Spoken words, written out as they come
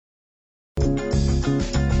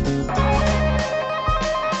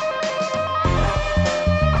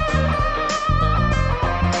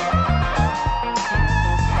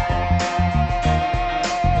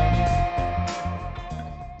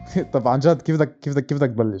طب عن جد كيف بدك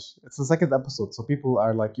تبلش? It's the second episode, so people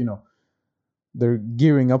are like, they're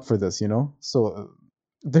gearing up for this, So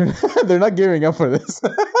they're they're not gearing up for this.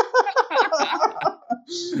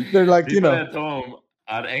 They're like, People at home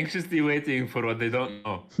are anxiously waiting for what they don't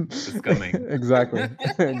know is coming. Exactly.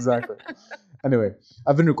 Anyway,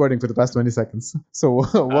 I've been recording for the past 20 seconds. So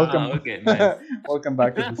welcome. Okay, nice. Welcome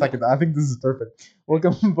back to the second. I think this is perfect.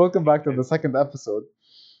 Welcome back to the second episode,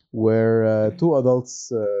 where two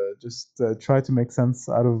adults just try to make sense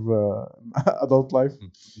out of adult life.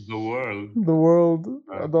 The world.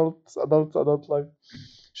 adult life.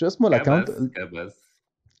 شو اسمه الاكونت؟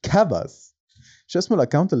 KABAS. شو اسمه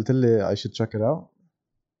الاكونت اللي قلت لي I should check it out?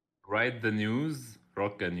 Write the news.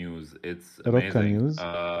 Rocka News. It's Rocka amazing. News.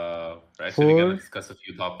 We're actually gonna discuss a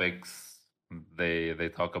few topics they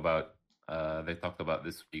talked about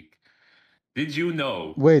this week. Did you know?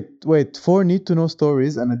 Wait. 4 need-to-know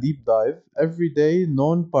stories and a deep dive every day,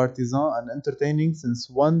 non-partisan and entertaining since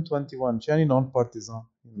 121. شو يعني non-partisan?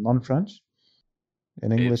 Non-French?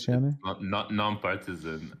 In English يعني? Not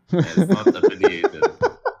non-partisan. It's not affiliated.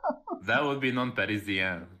 That would be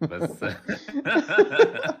non-Parisien. But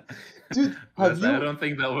dude, I don't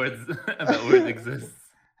think that word exists.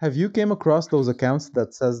 Have you came across those accounts that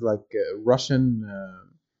says like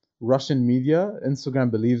Russian media? Instagram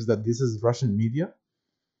believes that this is Russian media.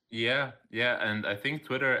 Yeah, and I think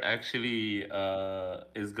Twitter actually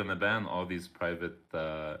is gonna ban all these private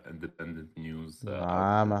independent news.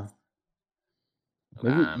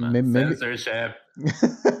 Maybe censorship.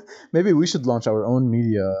 Maybe we should launch our own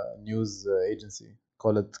media news agency.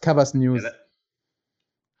 Call it KABAS News.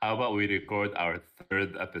 How about we record our third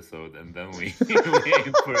episode and then we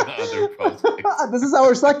aim for other projects? This is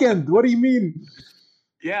our second. What do you mean?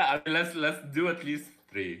 Yeah, I mean, let's do at least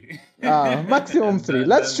 3. Maximum 3.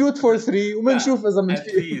 Let's shoot for 3 ومنشوف إذا من at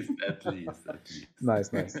least. Nice.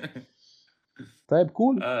 طيب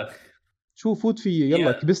cool. شو فوت فيه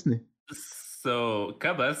يلا كبسني. So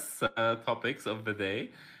KABAS topics of the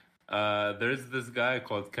day. There's this guy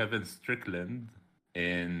called Kevin Strickland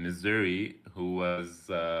in Missouri who was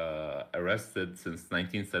arrested since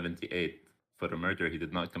 1978 for a murder he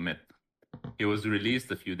did not commit. He was released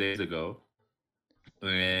a few days ago,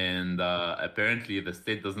 and apparently the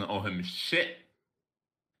state doesn't owe him shit.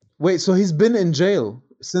 Wait, so he's been in jail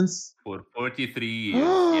since... For 43 years,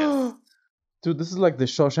 yes. Dude, this is like the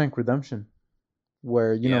Shawshank Redemption,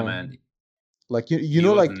 where, know... man. Like, he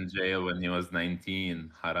know, was like... in jail when he was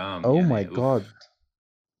 19. Haram. Oh, my God.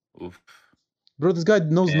 Oof. Bro, this guy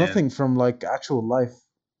knows nothing from like actual life.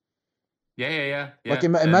 Yeah. Like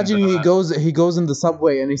imagine he goes in the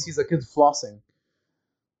subway and he sees a kid flossing.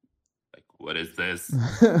 Like, what is this?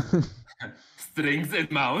 Strings in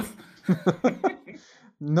mouth?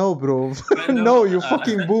 No, bro. No, you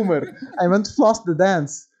fucking boomer. I meant floss the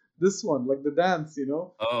dance. This one, like the dance,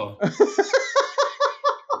 Oh.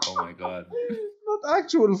 Oh my God. Not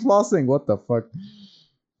actual flossing. What the fuck?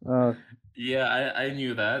 Yeah, I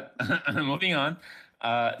knew that. Moving on.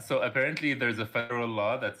 So apparently there's a federal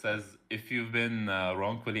law that says if you've been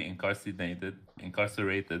wrongfully incarcerated,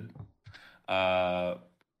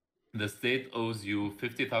 the state owes you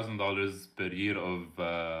 $50,000 per year of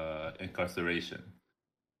incarceration.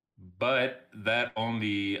 But that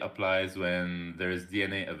only applies when there is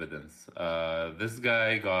DNA evidence. This guy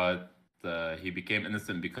he became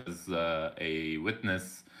innocent because a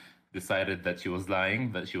witness decided that she was lying,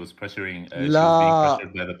 that she was she was being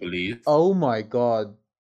pressured by the police. Oh my God.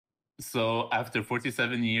 So after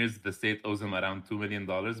 47 years, the state owes him around $2 million,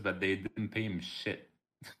 but they didn't pay him shit.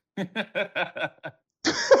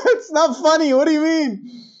 It's not funny. What do you mean?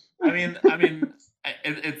 I mean,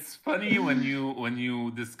 it's funny when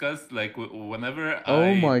you discuss like whenever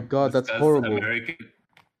my God, that's horrible.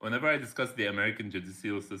 Whenever I discuss the American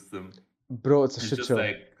judicial system, bro, it's a shit show.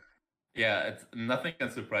 Like, yeah, nothing can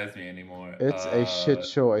surprise me anymore. It's a shit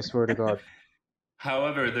show, I swear to God.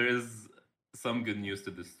 However, there is some good news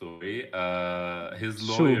to this story. His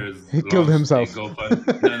lawyers he killed himself. No.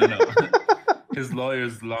 His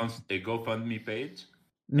lawyers launched a GoFundMe page.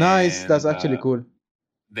 Nice, that's actually cool.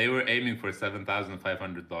 They were aiming for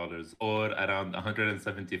 $7,500 or around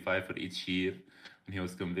 $175 for each year when he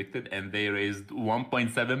was convicted, and they raised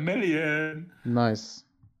 $1.7 million. Nice.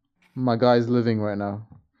 My guy is living right now.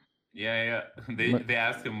 Yeah. They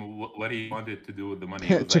asked him what he wanted to do with the money.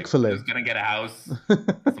 Chick-fil-A. He was gonna get a house,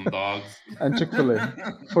 some dogs, and Chick-fil-A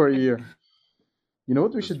for a year. You know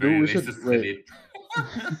what we should do? We should wait.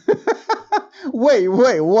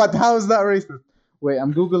 What? How is that racist? Wait,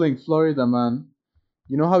 I'm googling Florida man.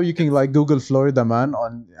 You know how you can like Google Florida man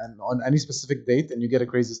on any specific date and you get a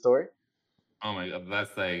crazy story? Oh my God,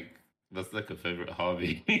 that's like That's like a favorite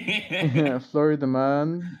hobby. Florida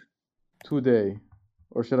man today.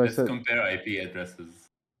 Or should I Let's say, compare IP addresses.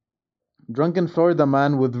 drunken Florida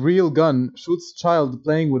man with real gun shoots child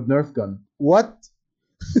playing with Nerf gun. What?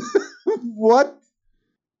 What?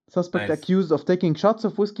 Suspect Nice. accused of taking shots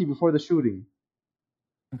of whiskey before the shooting.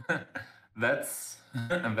 That's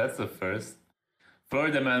and that's the first.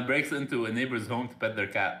 Florida man breaks into a neighbor's home to pet their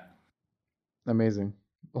cat. Amazing.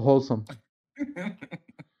 Wholesome.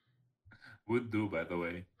 Would do, by the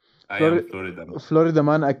way. I am Florida, Florida man. Florida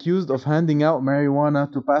man accused of handing out marijuana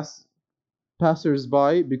to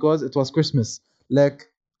passers-by because it was Christmas. Like,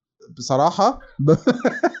 بصراحة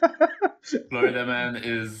Florida man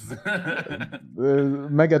is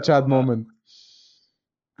mega Chad Allah. moment.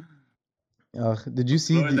 Did you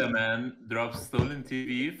see Florida the man drops stolen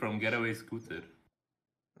TV from getaway scooter.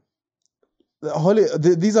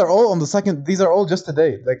 these are all on the second. These are all just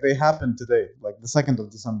today. Like they happened today, like the 2nd of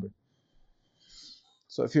December.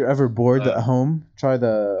 So if you're ever bored at home, try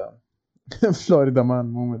the Florida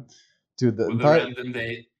man moment. Dude, the With a entire random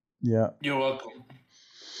date. yeah. You're welcome.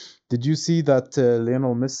 Did you see that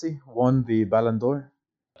Lionel Messi won the Ballon d'Or?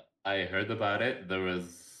 I heard about it. There was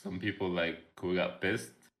some people like who got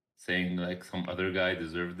pissed, saying like some other guy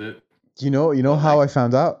deserved it. You know But, how like, I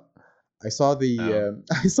found out? I saw the No.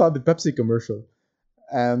 I saw the Pepsi commercial,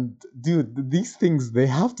 and dude, these things they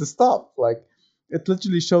have to stop. Like, it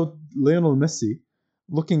literally showed Lionel Messi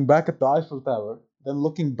looking back at the Eiffel Tower, then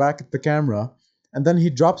looking back at the camera, and then he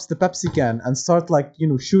drops the Pepsi can and start like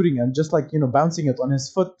shooting and just like bouncing it on his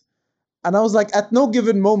foot. And I was like, at no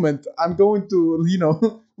given moment, I'm going to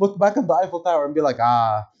look back at the Eiffel Tower and be like,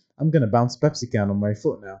 I'm gonna bounce Pepsi can on my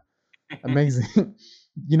foot now. Amazing.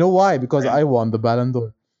 You know why? Because I won the Ballon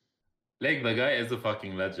d'Or. Like, the guy is a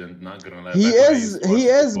fucking legend, not gonna lie. He Back when I is, used to he watch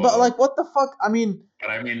is, but football. like, what the fuck? I mean, But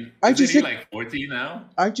I mean, Aren't you isn't he sick? like 40 now?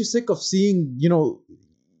 aren't you sick of seeing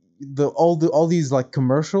all these like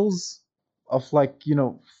commercials of like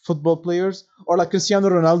football players or like Cristiano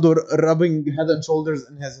Ronaldo rubbing head and shoulders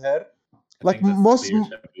in his hair? I Like think that's clear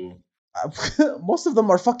shampoo. most of them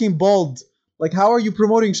are fucking bald. Like, how are you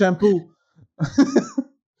promoting shampoo?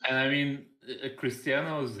 And I mean,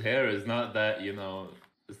 Cristiano's hair is not that,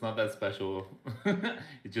 it's not that special.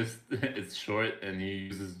 It's short and he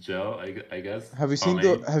uses gel, I guess. Have you seen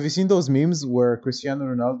Pomade. Have you seen those memes where Cristiano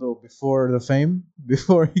Ronaldo before the fame,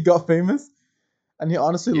 before he got famous, and he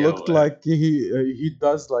honestly Yeah, looked like he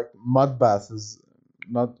does like mud baths. Is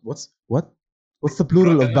not what's the bro,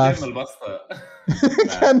 plural of كأنه جاي bath? من البسطة.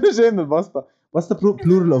 كأنه جاي من البسطة. What's the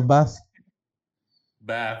plural of bath?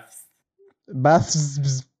 Baths. Baths.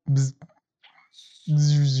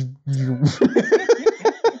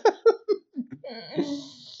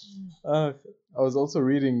 I was also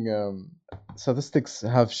reading statistics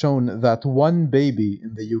have shown that one baby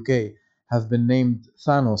in the UK have been named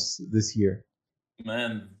Thanos this year.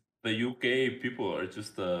 Man, the UK people are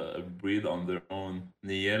just a breed on their own.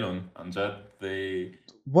 Nielon, Anjad,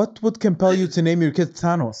 What would compel you to name your kid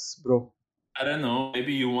Thanos, bro? I don't know,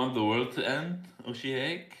 maybe you want the world to end,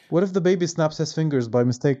 Oshihek? What if the baby snaps his fingers by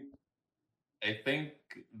mistake? I think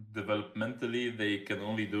developmentally they can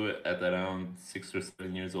only do it at around 6 or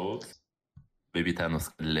 7 years old. Baby Thanos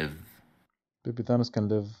can live. Baby Thanos can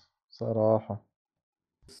live. صراحة.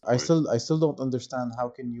 I still don't understand how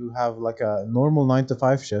can you have like a normal 9 to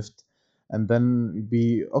 5 shift and then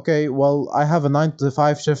be okay, well, I have a 9 to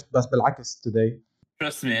 5 shift بس بالعكس today.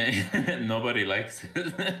 Trust me, nobody likes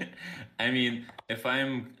it. I mean, if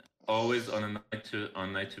I'm always on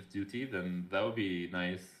night shift duty, then that would be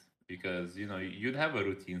nice because you'd have a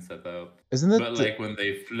routine set up. Isn't it? But like when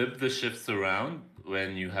they flip the shifts around,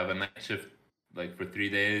 when you have a night shift like for 3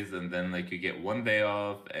 days and then like you get 1 day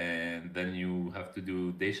off and then you have to do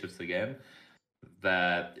day shifts again,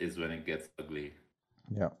 that is when it gets ugly.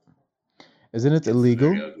 Yeah. Isn't it It's illegal?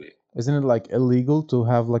 very ugly. Isn't it like illegal to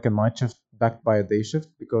have like a night shift backed by a day shift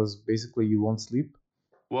because basically you won't sleep?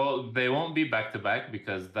 Well, they won't be back to back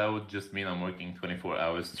because that would just mean I'm working 24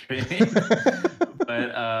 hours straight. But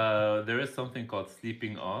there is something called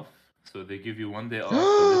sleeping off. So they give you 1 day off to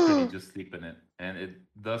literally just sleep in it. And it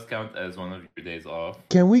does count as one of your days off.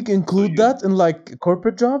 Can we include that in like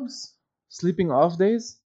corporate jobs? Sleeping off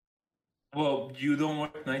days? Well, you don't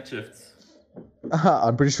work night shifts.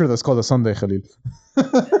 I'm pretty sure that's called a Sunday, Khalil.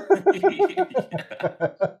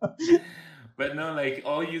 But no, like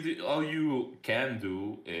all you can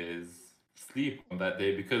do is sleep on that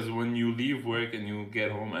day because when you leave work and you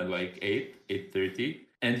get home at like 8:30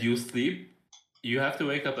 and you sleep, you have to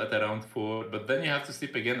wake up at around 4, but then you have to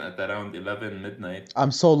sleep again at around 11 midnight.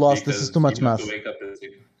 I'm so lost. This is too much you have math. to wake up at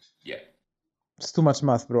 6. Yeah. It's too much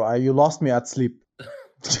math, bro. You lost me at sleep.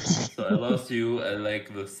 So I lost you at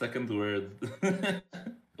like the second word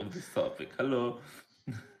of this topic. Hello.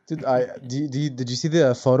 Dude, did you see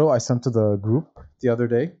the photo I sent to the group the other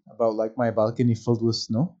day about like my balcony filled with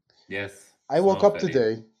snow? Yes, I woke snow, up Khalid.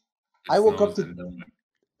 today. It I woke up snows to in Denmark.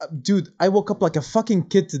 dude. I woke up like a fucking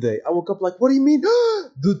kid today. I woke up like, what do you mean,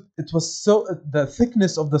 dude? It was so the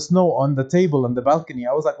thickness of the snow on the table and the balcony.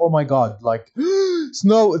 I was like, oh my god, like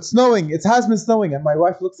snow. It's snowing. It has been snowing. And my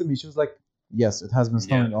wife looks at me. She was like, yes, it has been Yeah.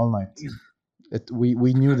 snowing all night.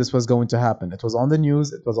 We knew this was going to happen. It was on the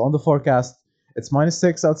news. It was on the forecast. It's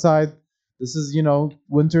 -6 outside. This is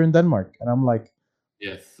winter in Denmark, and I'm like,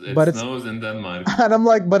 Yes, it but it's snows in Denmark. and I'm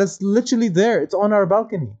like, but it's literally there. It's on our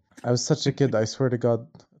balcony. I was such a kid. I swear to God,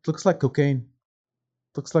 it looks like cocaine.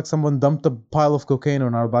 It looks like someone dumped a pile of cocaine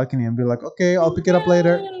on our balcony and be like, okay, I'll pick it up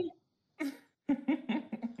later. He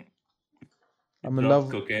I'm in dropped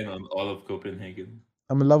love. cocaine on all of Copenhagen.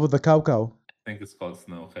 I'm in love with the cow cow. I think it's called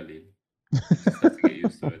snow, Khalil. You just have to get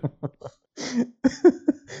used to it.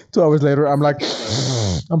 2 hours later, I'm It's like,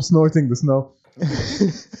 like I'm snorting the snow.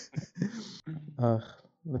 uh,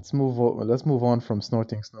 let's move on from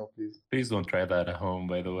snorting snow, please. please don't try that at home,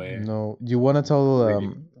 by the way. No, do you want to tell Really.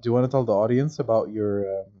 the audience about your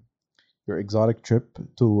exotic trip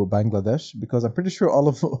to Bangladesh? Because I'm pretty sure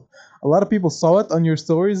a lot of people saw it on your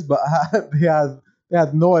stories, but they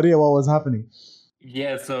had no idea what was happening.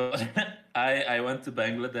 Yeah, so I went to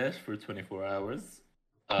Bangladesh for 24 hours.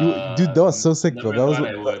 Dude, that was so sick though. Never thought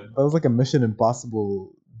I would. That was like a Mission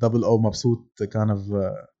Impossible double O Mabsout kind of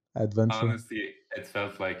adventure. Honestly, it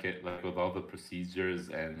felt like it, like with all the procedures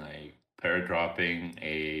and like paradropping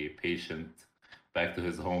a patient back to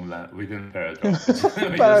his homeland. We didn't paradrop, we just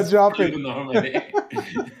Paradropping. flew normally.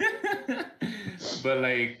 But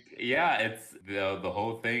like, yeah, it's the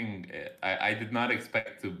whole thing. I did not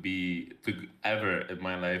expect to ever in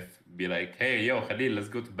my life be like, hey, yo, Khalil, let's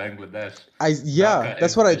go to Bangladesh. Yeah, Dhaka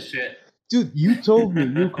that's is what the I shit. dude, you told me,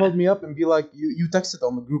 you called me up and be like, you texted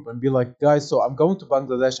on the group and be like, guys, so I'm going to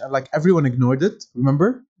Bangladesh, and like everyone ignored it,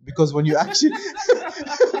 remember? Because when you actually,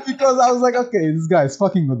 because I was like, okay, this guy's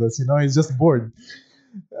fucking with us, he's just bored.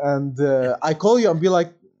 And I call you and be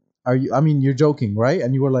like, are you? I mean, you're joking, right?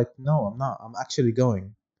 And you were like, no, I'm not. I'm actually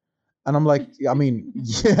going. And I'm like, I mean,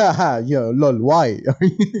 yeah, lol, why?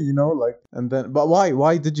 Like, and then, but why?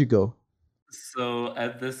 Why did you go? So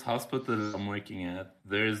at this hospital I'm working at,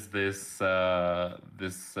 there's this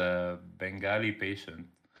Bengali patient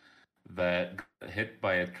that got hit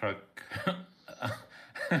by a truck.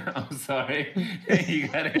 I'm sorry, he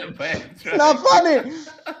got hit by a It's not truck. funny.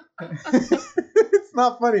 It's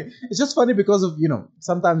not funny. It's just funny because of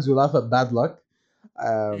sometimes we laugh at bad luck.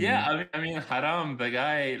 Yeah, Um, I mean, Haram, the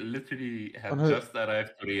guy literally on had her just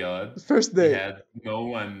arrived to Riyadh. first He day. had no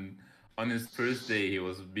one on his first day. He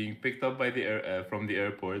was being picked up by from the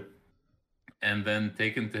airport and then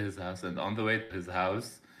taken to his house. And on the way to his house,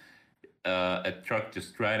 a truck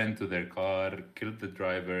just ran into their car, killed the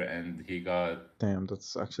driver, and he got Damn,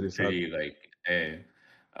 that's actually sad. literally like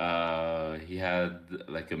he had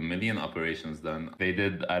like 1 million operations done. They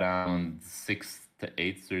did around 6 to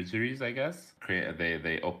 8 surgeries, I guess.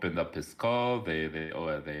 They opened up his skull. They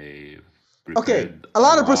Okay, prepared a a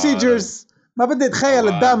lot of lot of procedures. ما بدي a اتخيل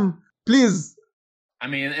lot. الدم. Please. I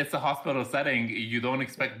mean, it's a hospital setting. You don't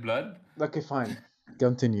expect blood. Okay, fine.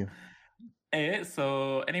 Continue. So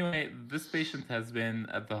anyway, this patient has been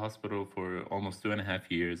at the hospital for almost 2.5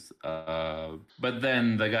 years. But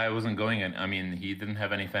then the guy wasn't going, and I mean, he didn't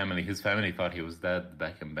have any family. His family thought he was dead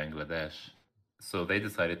back in Bangladesh, so they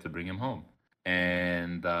decided to bring him home.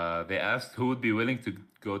 And they asked who would be willing to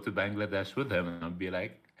go to Bangladesh with him, and I'd be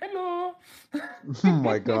like, "Hello." Oh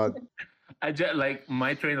my god. I just like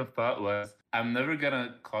my train of thought was I'm never gonna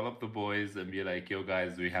call up the boys and be like, "Yo,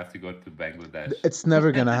 guys, we have to go to Bangladesh." It's never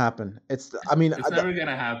gonna happen. I mean, It's never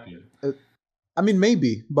gonna happen. I mean,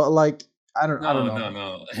 maybe, but like, I don't No, know. no, no.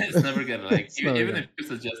 It's never gonna like It's never even gonna. if you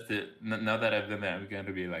suggest it. Now that I've been there, I'm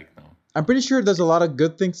gonna be like, no. I'm pretty sure there's a lot of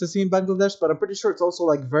good things to see in Bangladesh, but I'm pretty sure it's also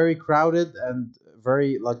like very crowded and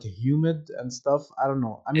very like humid and stuff. I don't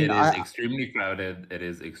know. I mean, It is extremely crowded. It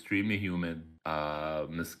is extremely humid.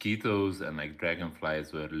 Mosquitoes and like dragonflies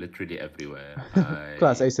were literally everywhere.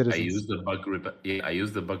 Class A I citizens. used the yeah, I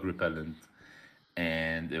used the bug repellent,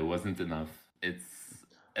 and it wasn't enough. It's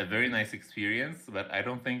a very nice experience, but I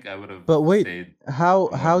don't think I would have But wait, stayed how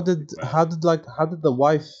for more than 24 hours. how did the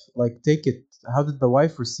wife like take it? How did the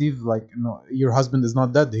wife receive like no, your husband is not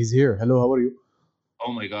dead. He's here. Hello, how are you?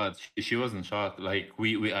 Oh my God, she was in shock. Like we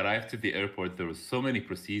arrived to the airport, there were so many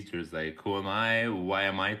procedures. Like, who am I? Why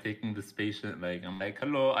am I taking this patient? Like, I'm like,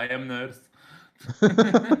 hello, I am nurse.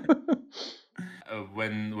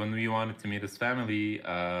 when we wanted to meet his family,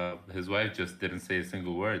 his wife just didn't say a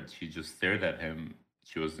single word. She just stared at him.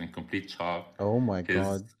 She was in complete shock. Oh my His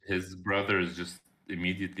god, his brothers just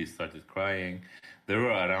immediately started crying. There were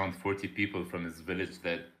around 40 people from his village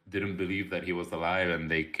that didn't believe that he was alive, and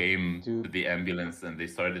they came to dude, the ambulance and they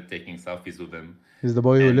started taking selfies with him. he's the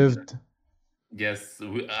boy who And lived. yes,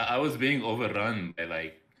 I was being overrun by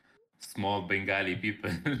like small Bengali people,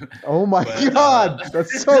 Oh my but god,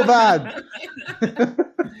 that's so bad.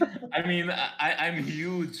 I mean, I'm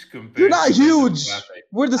huge You're compared not to their huge. demographic.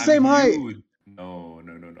 We're the I'm same height. huge. No,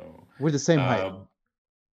 no, no, no. We're the same height. Uh,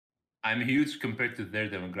 I'm huge compared to their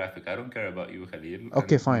demographic. I don't care about you, Khalil.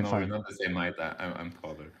 Okay, And fine, no, we're fine. not the same height. I'm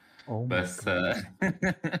taller. Oh my But god.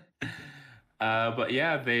 but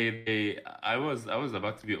yeah, I was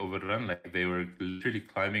about to be overrun. Like they were literally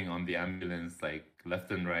climbing on the ambulance, like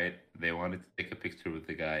left and right. They wanted to take a picture with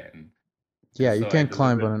the guy, and Yeah, you so I can't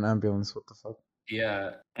climb on delivered. an ambulance. What the fuck?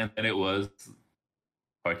 Yeah, and then it was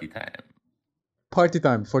party time. Party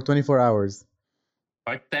time for 24 hours.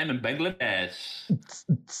 Party time in Bangladesh.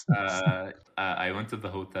 I went to the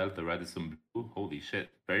hotel, the Radisson Blue. Holy shit,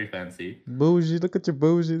 very fancy. Bougie, look at your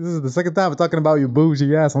bougie. This is the second time we're talking about your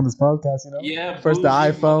bougie ass on this podcast, you know? Yeah, First the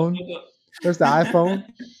bougie iPhone. motherfucker. First the iPhone.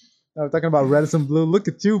 Now we're talking about Redison Blue. Look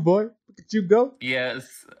at you, boy. Look at you go.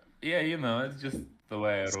 Yes, yeah, it's just the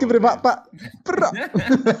way I Skip roll, it man. about.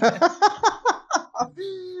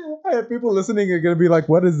 Hey, people listening are gonna be like,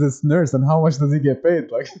 "What is this nurse and how much does he get paid?"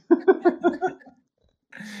 Like,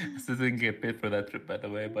 Still didn't get paid for that trip, by the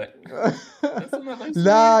way, but that's another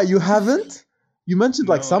la, story. you haven't. You mentioned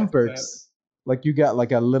like No, I some still have. perks, like you get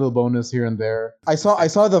like a little bonus here and there. I Just saw, I like a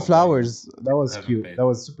saw the small bonus. flowers. That I was still haven't cute. paid. That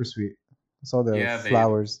was super sweet. I saw the Yeah,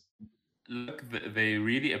 flowers. they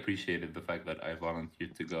really appreciated the fact that I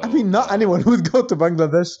volunteered to I go. mean, not anyone would go to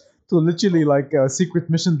Bangladesh to literally like secret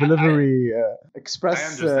mission I delivery I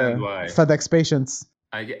express understand why. FedEx patients.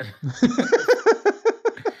 I get.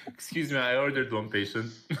 Excuse me, I ordered one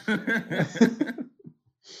patient.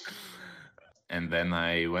 And then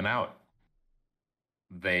I went out.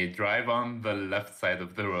 They drive on the left side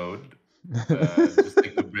of the road, just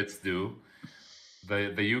like the Brits do.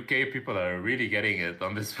 The UK people are really getting it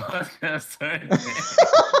on this podcast, aren't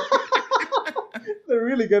They're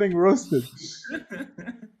really getting roasted. they?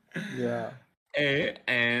 Yeah.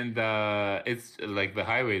 And it's like the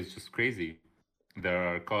highway is just crazy. There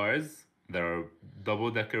are cars, there are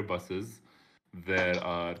double-decker buses, there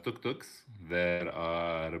are tuk-tuks, there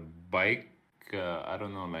are bike. I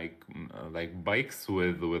don't know, like bikes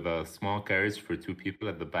with a small carriage for two people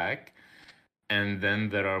at the back, and then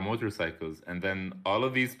there are motorcycles, and then all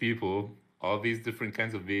of these people, all these different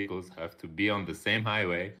kinds of vehicles have to be on the same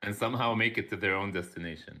highway and somehow make it to their own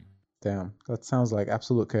destination. Damn, that sounds like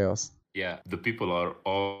absolute chaos. Yeah, the people are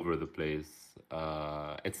all over the place.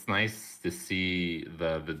 It's nice to see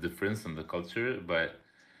the difference in the culture, but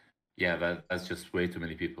yeah, that's just way too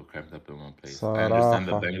many people crammed up in one place. I understand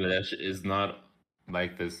that صراحة. Bangladesh is not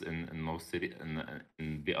like this in most city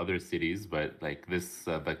in the other cities, but like this,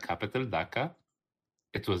 the capital Dhaka,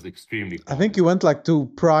 it was extremely I think crowded. you went like to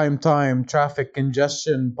prime time, traffic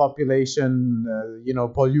congestion, population,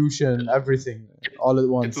 pollution, everything all at It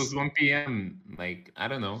once. was 1 p.m. Like, I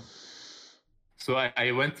don't know. So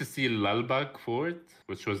I went to see Lalbagh Fort,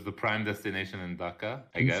 which was the prime destination in Dhaka,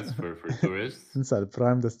 I guess, for tourists. Inside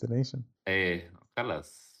prime destination. Hey, خلاص.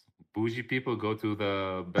 Bougie people go to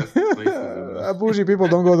the best places in the... Bougie people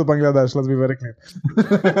don't go to Bangladesh, let's be very clear.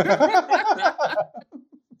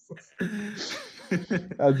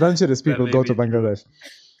 Adventurous people may go be to true. Bangladesh.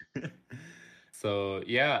 So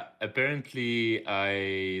yeah, apparently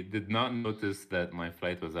I did not notice that my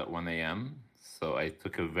flight was at 1 a.m. So I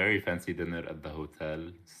took a very fancy dinner at the hotel,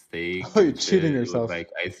 steak Oh, you're and cheating shit yourself. with like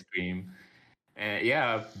ice cream.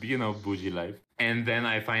 Yeah, bougie life. And then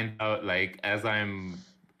I find out like as I'm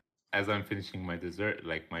finishing my dessert,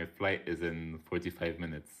 like my flight is in 45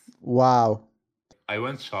 minutes. Wow. I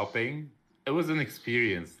went shopping. It was an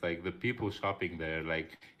experience. Like the people shopping there,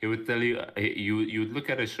 like he would tell you, you would look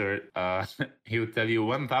at a shirt. He would tell you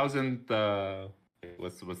 1,000.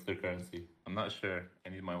 What's their currency? I'm not sure. I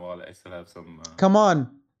need my wallet. I still have some. Come on.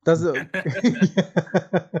 Does it?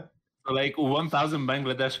 So like 1,000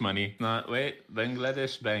 Bangladesh money. No, wait,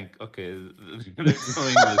 Bangladesh bank. Okay, there's no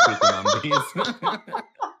English written on these.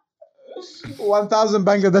 1,000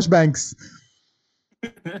 Bangladesh banks.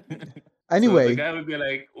 Anyway. So the guy would be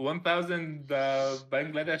like 1,000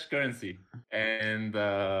 Bangladesh currency, and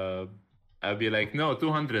I'd be like, no,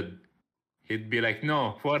 200. He'd be like,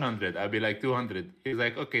 no, 400. I'd be like 200. He's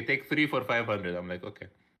like, okay, take 3 for 500. I'm like, okay,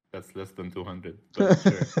 that's less than 200. But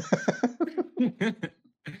sure.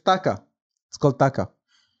 Taka. It's called Taka.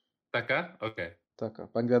 Taka? Okay. Taka.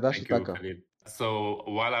 Bangladeshi Thank you, Taka. Khalid. So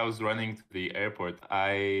while I was running to the airport,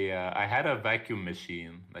 I had a vacuum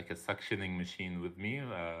machine, like a suctioning machine, with me.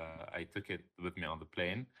 I took it with me on the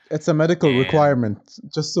plane, It's a medical and requirement,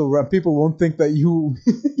 just so people won't think that you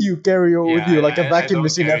you carry it with yeah, you like a I vacuum don't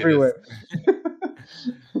machine carry this. everywhere.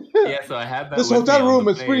 Yeah, so I had that This with me hotel on the room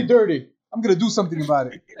is pretty plane. dirty. I'm gonna do something about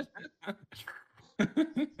it.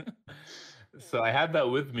 So I had that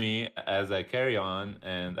with me as I carry on,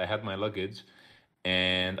 and I had my luggage,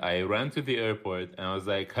 and I ran to the airport, and I was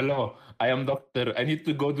like, "Hello, I am doctor. I need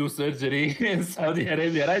to go do surgery in Saudi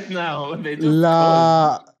Arabia right now." They just called.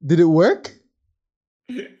 La, did it work?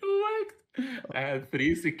 It worked. I had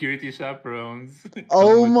 3 security chaperones come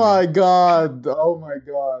Oh with me. my god! Oh my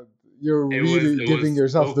god! You're really It giving was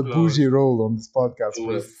yourself so the bougie close. role on this It podcast,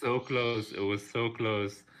 bro. was so close. It was so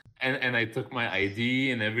close. And I took my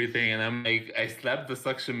ID and everything, and I'm like, I slapped the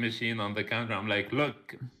suction machine on the counter. I'm like, look,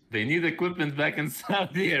 they need equipment back in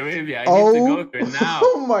Saudi Arabia. I need to go Oh, there now.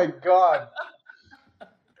 oh my god!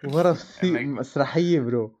 What a And like مسرحية,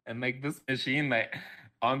 bro. and like this machine, like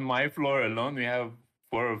on my floor alone, we have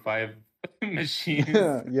 4 or 5 machines.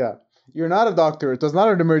 Yeah, you're not a doctor. It was not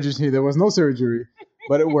an emergency. There was no surgery,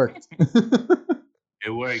 but it worked.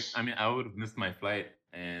 It worked. I mean, I would have missed my flight.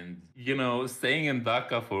 And, staying in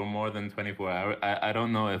Dhaka for more than 24 hours, I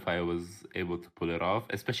don't know if I was able to pull it off,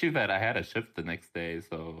 especially that I had a shift the next day.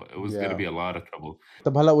 So it was going to Yeah. be a lot of trouble.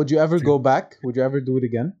 طب هلا, would you ever go back? Would you ever do it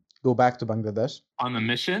again? Go back to Bangladesh? On a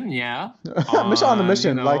mission, yeah. Mission on a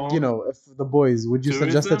mission, you like, know, if the boys, would you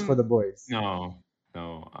suggest it for tourism? the boys? No,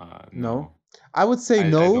 No? I would say I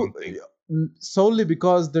no, don't think. solely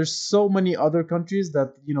because there's so many other countries that,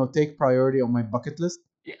 take priority on my bucket list.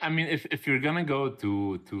 Yeah, I mean, if you're gonna go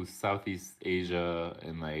to Southeast Asia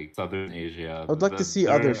and like Southern Asia, I would like to see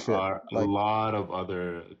other there shit, are a like lot of other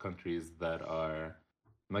countries that are,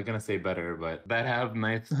 I'm not gonna say better, but that have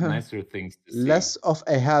nicer things to see. less of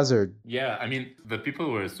a hazard. Yeah, I mean, the people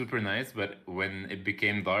were super nice, but when it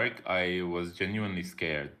became dark, I was genuinely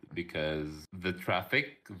scared because the traffic,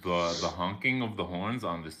 the honking of the horns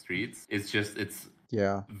on the streets, it's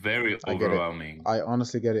Yeah, very I get it. overwhelming. I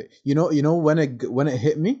honestly get it. When it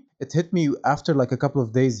hit me, after like a couple of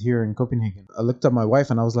days here in Copenhagen. I looked at my wife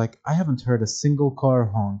and I was like, I haven't heard a single car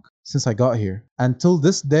honk since I got here. Until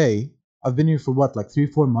this day, I've been here for what, like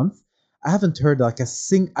 3-4 months. I haven't heard like a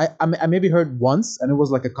I maybe heard once, and it was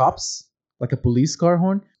like a cops, like a police car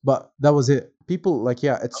horn, but that was it. People, like,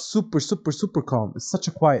 yeah, it's super super super calm. It's such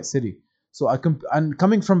a quiet city. So and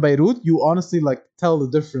coming from Beirut, you honestly like tell the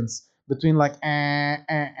difference between like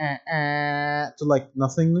to like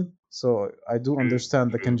nothing. So I do understand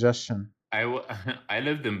the True. congestion. I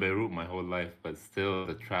lived in Beirut my whole life, but still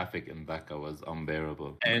the traffic in Dhaka was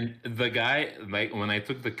unbearable. And the guy, like when I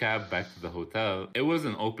took the cab back to the hotel, it was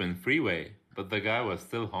an open freeway, but the guy was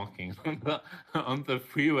still honking on the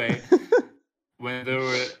freeway when there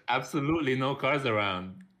were absolutely no cars around.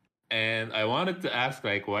 And I wanted to ask,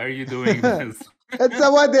 like, why are you doing this? It's a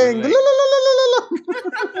wedding. Like- La, la, la, la, la, la.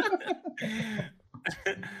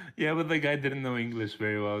 Yeah, but the guy didn't know English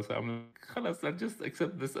very well, so I'm like, "Khalas, I'll just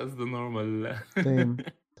accept this as the normal." Same.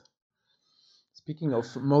 Speaking of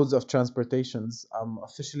modes of transportations, I'm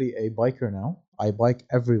officially a biker now. I bike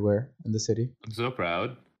everywhere in the city. I'm so proud.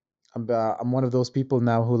 I'm one of those people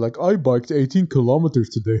now who like, I biked 18 kilometers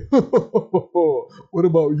today. What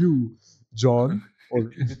about you, John? Or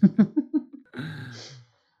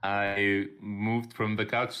I moved from the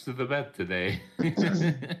couch to the bed today.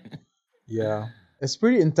 yeah, it's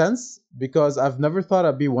pretty intense because I've never thought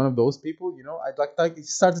I'd be one of those people. I'd like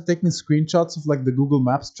started taking screenshots of like the Google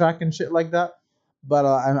Maps track and shit like that, but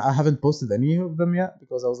I haven't posted any of them yet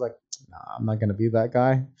because I was like, nah, I'm not gonna be that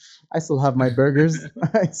guy. I still have my burgers.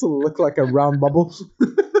 I still look like a round bubble.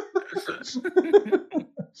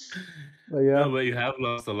 But yeah, No, but you have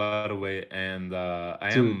lost a lot of weight, and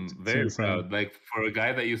I dude, am it's very insane. proud. Like for a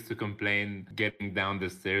guy that used to complain getting down the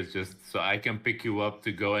stairs just so I can pick you up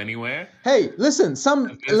to go anywhere. Hey, listen,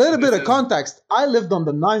 a little bit of context. I lived on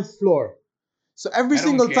the 9th floor. So every I don't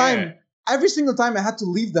single care. time I had to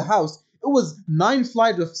leave the house, it was 9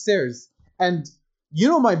 flights of stairs. And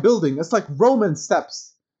my building, it's like Roman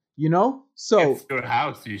steps, So It's your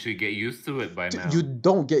house. You should get used to it by now. you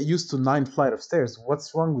don't get used to 9 flight of stairs. What's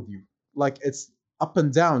wrong with you? Like, it's up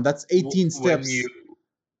and down. That's 18 steps.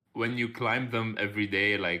 When you climb them every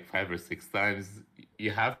day, like 5 or 6 times,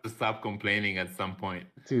 you have to stop complaining at some point.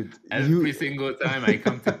 Dude, every single time I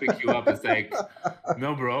come to pick you up, it's like,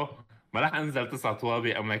 no, bro. ما راح انزل 9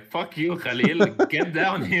 طوابق. I'm like, fuck you, Khalil. Get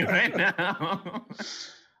down here right now.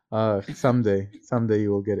 Someday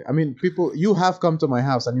you will get it. I mean, people, you have come to my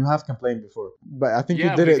house and you have complained before, but I think you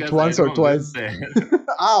Yeah, did it because I once or don't live twice. there.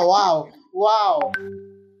 Oh wow, wow,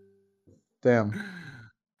 damn.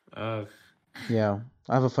 uh, Yeah,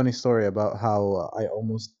 I have a funny story about how I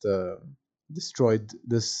almost destroyed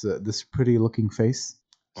this pretty looking face.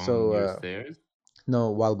 So on your stairs.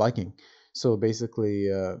 no, while biking. So basically,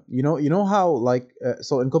 you know how like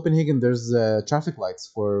so in Copenhagen there's traffic lights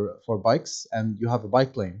for bikes, and you have a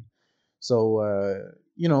bike lane. So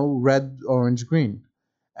red, orange, green,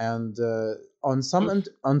 and Oof.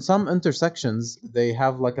 on some intersections they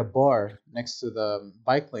have like a bar next to the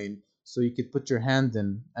bike lane, so you could put your hand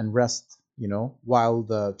in and rest, while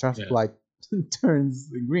the traffic Yeah. light turns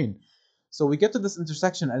green. So we get to this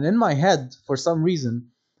intersection, and in my head, for some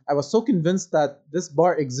reason, I was so convinced that this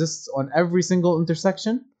bar exists on every single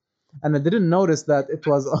intersection, and I didn't notice that it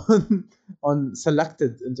was on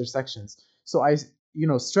selected intersections. So I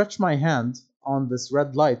stretched my hand on this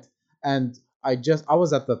red light, and I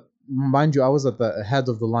was at the mind you, I was at the head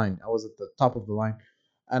of the line. I was at the top of the line,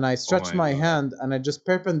 and I Oh stretched my my god. hand and I just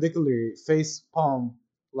perpendicularly face palm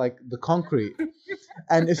like the concrete.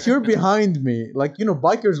 And if you're behind me, like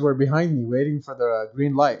bikers were behind me waiting for the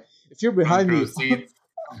green light. If you're Front behind row me, seats.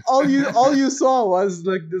 all you saw was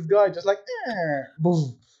like this guy just like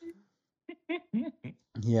boom.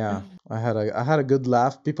 Yeah, I had a good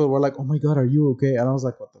laugh. People were like, "Oh my god, are you okay?" And I was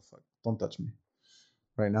like, "What the fuck? Don't touch me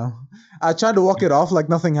right now." I tried to walk it off like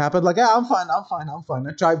nothing happened. Like, "Yeah, I'm fine. I'm fine. I'm fine."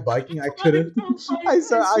 I tried biking. I couldn't. I'm fine, I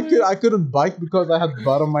said I swear. I couldn't bike because I had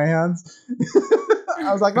blood on my hands.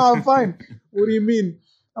 I was like, "No, I'm fine." What do you mean?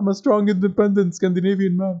 I'm a strong, independent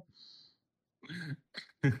Scandinavian man.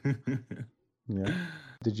 Yeah.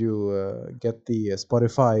 Did you get the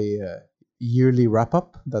Spotify yearly wrap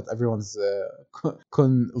up that everyone's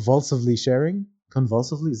convulsively sharing?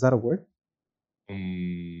 Convulsively, is that a word?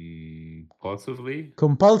 Possibly.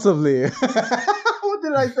 Compulsively. What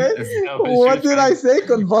did I say? Is that what you're What did trying I to say? say?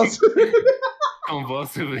 Convulsively.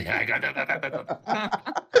 Convulsively.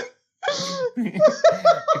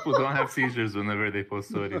 People don't have seizures whenever they post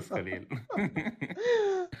stories, Khalil.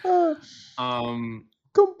 um,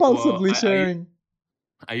 well, Compulsively I sharing.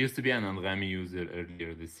 I used to be an Anghami user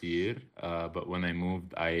earlier this year, but when I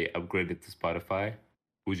moved, I upgraded to Spotify,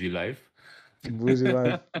 Fuji Life. Bougie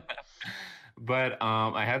life. But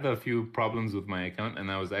I had a few problems with my account,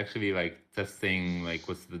 and I was actually like testing like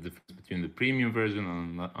what's the difference between the premium version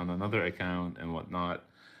on another account and whatnot.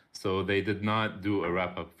 So they did not do a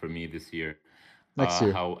wrap up for me this year. Next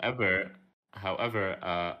year. However,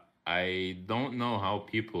 I don't know how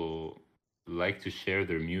people like to share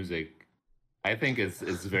their music. I think it's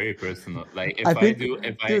very personal. Like I if I think, do,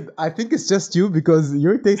 if I dude, I think it's just you because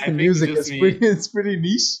your taste I in think it's music just is pretty me. it's pretty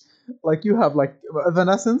niche. Like you have like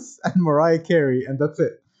Evanescence and Mariah Carey, and that's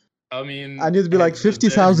it. I And mean, you'd be like there,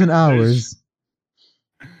 50,000 there's hours.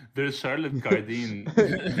 there's Charlotte Cardin.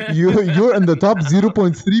 You're in the top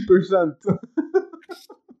 0.3%.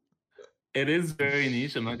 It is very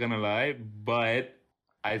niche, I'm not gonna lie, but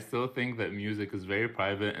I still think that music is very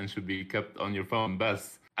private and should be kept on your phone.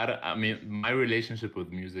 Best. I mean, my relationship with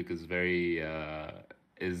music is very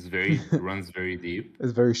runs very deep.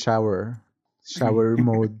 It's very shower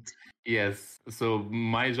mode. Yes. So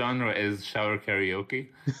my genre is shower karaoke.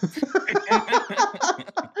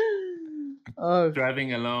 uh,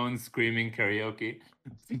 Driving alone, screaming karaoke.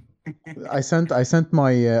 I sent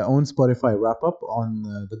my own Spotify wrap up on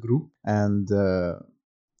the group, and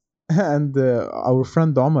and our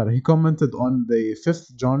friend Omar, he commented on the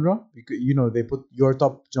fifth genre. They put your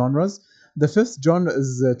top genres. The fifth genre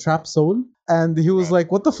is trap soul, and he was Trap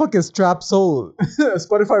like, "What the fuck is trap soul?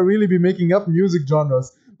 Spotify really be making up music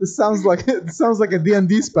genres? This sounds like a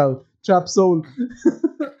D&D spell. Trap soul."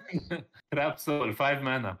 Trap soul, 5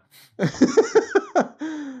 mana.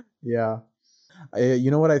 Yeah. You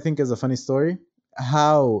know what I think is a funny story?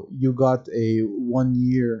 How you got a 1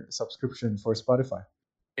 year subscription for Spotify.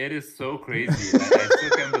 It is so crazy. Like I still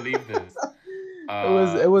can't believe this.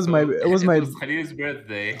 It was my So it was it my was Khalil's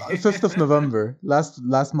birthday. 5th of November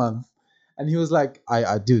last month, and he was like,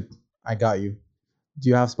 "I dude, I got you. Do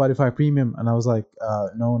you have Spotify Premium?" And I was like,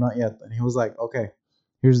 "No, not yet." And he was like, "Okay,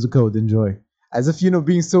 here's the code. Enjoy." As if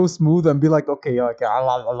being so smooth and be like, "Okay, okay,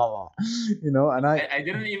 la, la, la, la." And I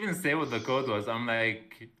didn't even say what the code was. I'm like,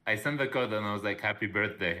 I sent the code and I was like, "Happy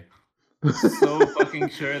birthday." So fucking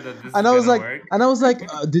sure that this and is I was gonna like,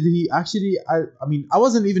 work. did he actually? I mean, I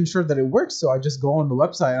wasn't even sure that it works, so I just go on the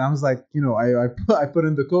website and I was like, I put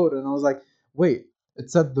in the code and I was like, wait,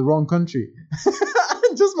 it said the wrong country.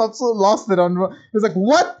 Just Mabsout lost it on. He was like,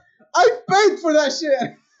 what? I paid for that shit.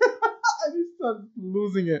 I just started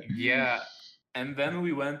losing it. Yeah. And then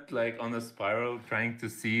we went like on a spiral trying to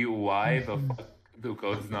see why the fuck the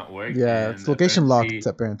codes not work, Yeah, it's and location locked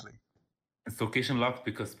apparently apparently. it's location locked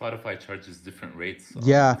because Spotify charges different rates on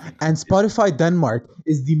Yeah, different and countries. Spotify Denmark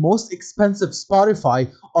is the most expensive Spotify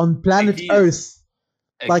on planet Akid, Earth.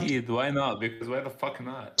 Like, Akid, why not? Because why the fuck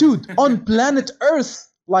not? dude, on planet Earth,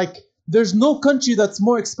 like, there's no country that's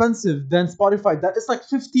more expensive than Spotify. That it's like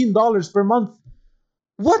 $15 per month.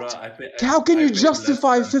 Bro, What? How can I you paid less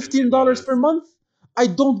justify than fifty $15 per dollars. month? I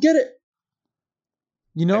don't get it.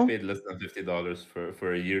 You I know? paid less than $50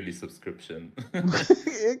 for a yearly subscription.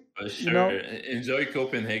 But You sure, know? enjoy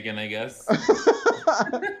Copenhagen, I guess.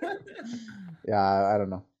 Yeah, I don't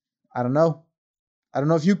know. I don't know. I don't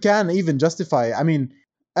know if you can even justify. I mean,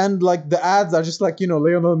 and like the ads are just like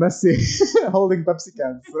Lionel Messi holding Pepsi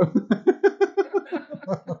cans. So.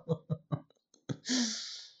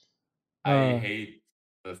 I uh, hate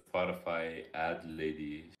the Spotify ad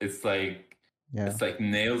lady. yeah, It's like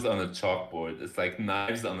nails on a chalkboard. It's like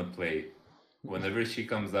knives on a plate. Whenever she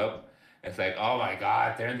comes up, it's like, oh my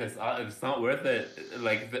god, turn this on. It's not worth it.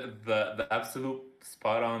 Like the absolute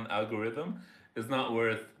spot on algorithm is not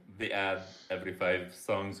worth the ad every 5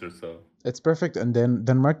 songs or so. it's perfect. And then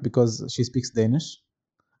Denmark because she speaks Danish,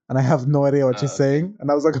 and I have no idea what she's Okay. saying.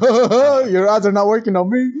 And I was like, your Okay. ads are not working on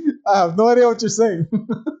me. I have no idea what you're saying,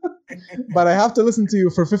 but I have to listen to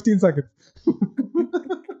you for 15 seconds.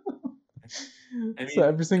 I So mean,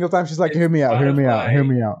 every single time she's like, it's hear me out, hear me out, hear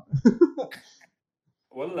Spotify. me out.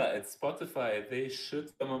 Wallah, it's Spotify. They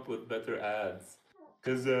should come up with better ads.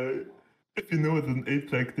 Because if you know what an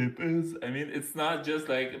 8-track tape is, I mean, it's not just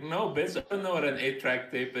like, no, bitch, I don't know what an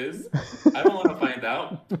 8-track tape is. I don't want to find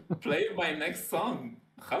out. Play my next song.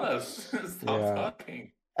 Khalas, stop Yeah.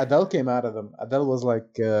 talking. Adele came out of them. Adele was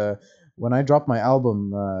like, when I dropped my album,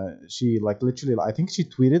 she like literally, I think she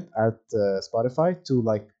tweeted at Spotify to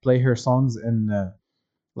like play her songs in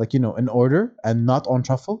like in order and not on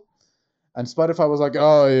shuffle. And Spotify was like,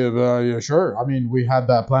 oh yeah, sure. I mean, we had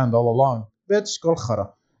that planned all along. Bitch, kol khara.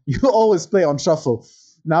 You always play on shuffle.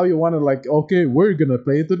 Now you want to like, okay, we're gonna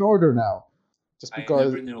play it in order now, just I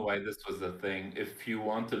because. never knew why this was a thing. If you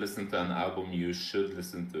want to listen to an album, you should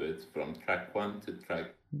listen to it from track 1 to track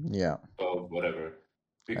Yeah, 12, whatever. I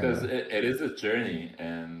Because know. it is a journey,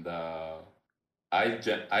 and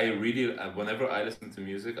I really whenever I listen to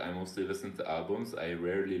music, I mostly listen to albums. I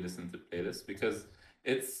rarely listen to playlists because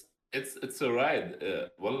it's a ride.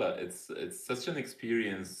 Wallah, it's such an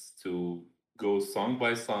experience to go song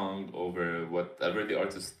by song over whatever the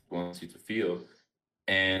artist wants you to feel,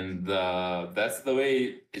 and that's the way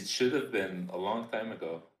it should have been a long time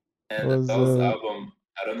ago. It And was. Adele's album,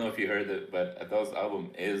 I don't know if you heard it, but Adele's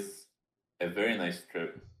album is a very nice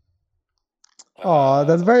trip. Oh,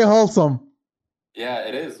 that's Uh, very wholesome. yeah,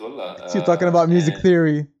 it is, wallah. It's you talking about music And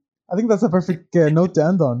theory. I think that's a perfect note to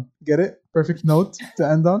end on. Get it? Perfect note to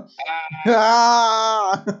end on.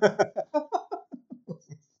 Ah!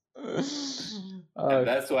 and Uh,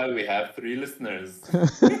 that's why we have 3 listeners.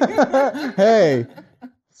 hey,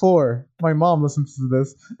 4. My mom listens to this.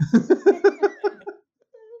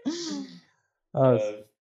 uh, uh,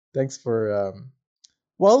 thanks for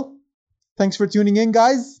well, thanks for tuning in,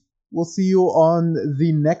 guys. We'll see you on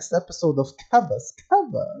the next episode of KABAS.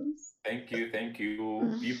 KABAS. thank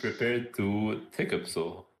you. Be prepared to take up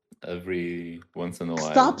so every once in a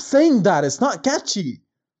Stop while. saying that. It's not catchy.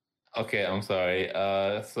 Okay, I'm sorry.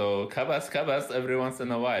 So kabas every once in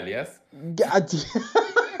a while, yes? God.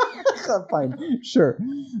 Fine. Sure.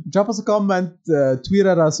 Drop us a comment, tweet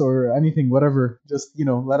at us or anything, whatever. Just,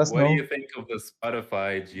 let us What do know. you think of the Spotify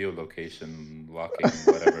geolocation locking,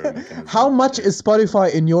 whatever How mechanism much it is? is Spotify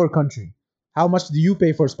in your country? How much do you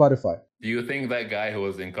pay for Spotify? Do you think that guy who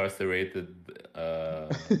was incarcerated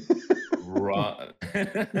wrong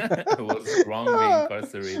was wrongly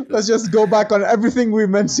incarcerated? Let's just go back on everything we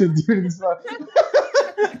mentioned during this one.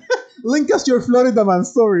 Link us your Florida man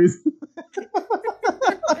stories.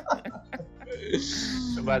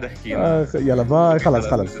 شو بعد حكينا؟ يلا باي خلاص خلاص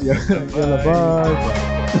خلاص بالدسكربشن. يلا باي باي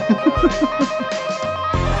باي.